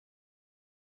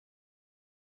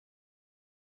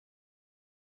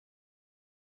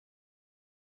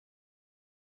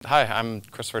Hi, I'm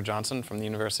Christopher Johnson from the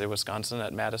University of Wisconsin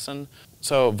at Madison.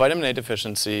 So vitamin A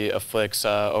deficiency afflicts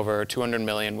over 200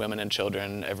 million women and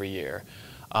children every year.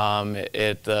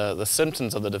 The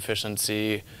symptoms of the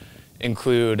deficiency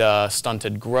include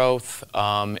stunted growth,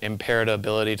 impaired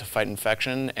ability to fight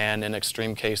infection, and in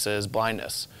extreme cases,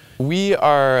 blindness. We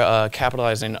are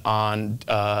capitalizing on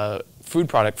food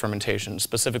product fermentation,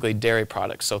 specifically dairy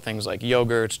products, so things like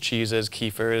yogurts, cheeses,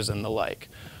 kefirs, and the like.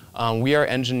 We are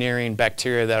engineering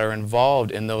bacteria that are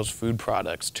involved in those food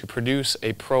products to produce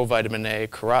a provitamin A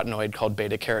carotenoid called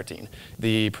beta-carotene.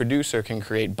 The producer can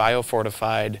create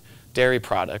biofortified dairy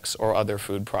products or other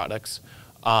food products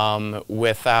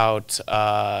without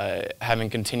having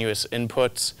continuous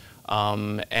inputs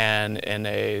and in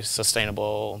a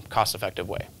sustainable, cost-effective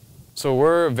way. So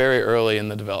we're very early in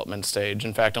the development stage.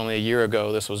 In fact, only a year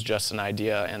ago, this was just an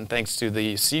idea, and thanks to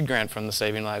the seed grant from the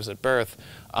Saving Lives at Birth,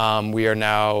 we are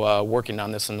now working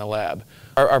on this in the lab.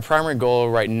 Our primary goal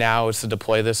right now is to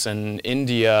deploy this in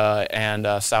India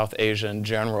and South Asia in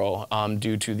general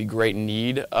due to the great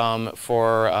need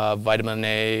for vitamin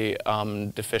A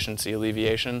deficiency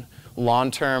alleviation.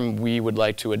 Long term, we would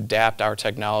like to adapt our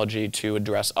technology to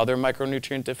address other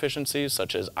micronutrient deficiencies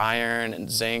such as iron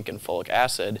and zinc and folic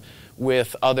acid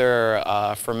with other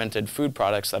fermented food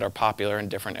products that are popular in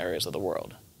different areas of the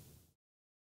world.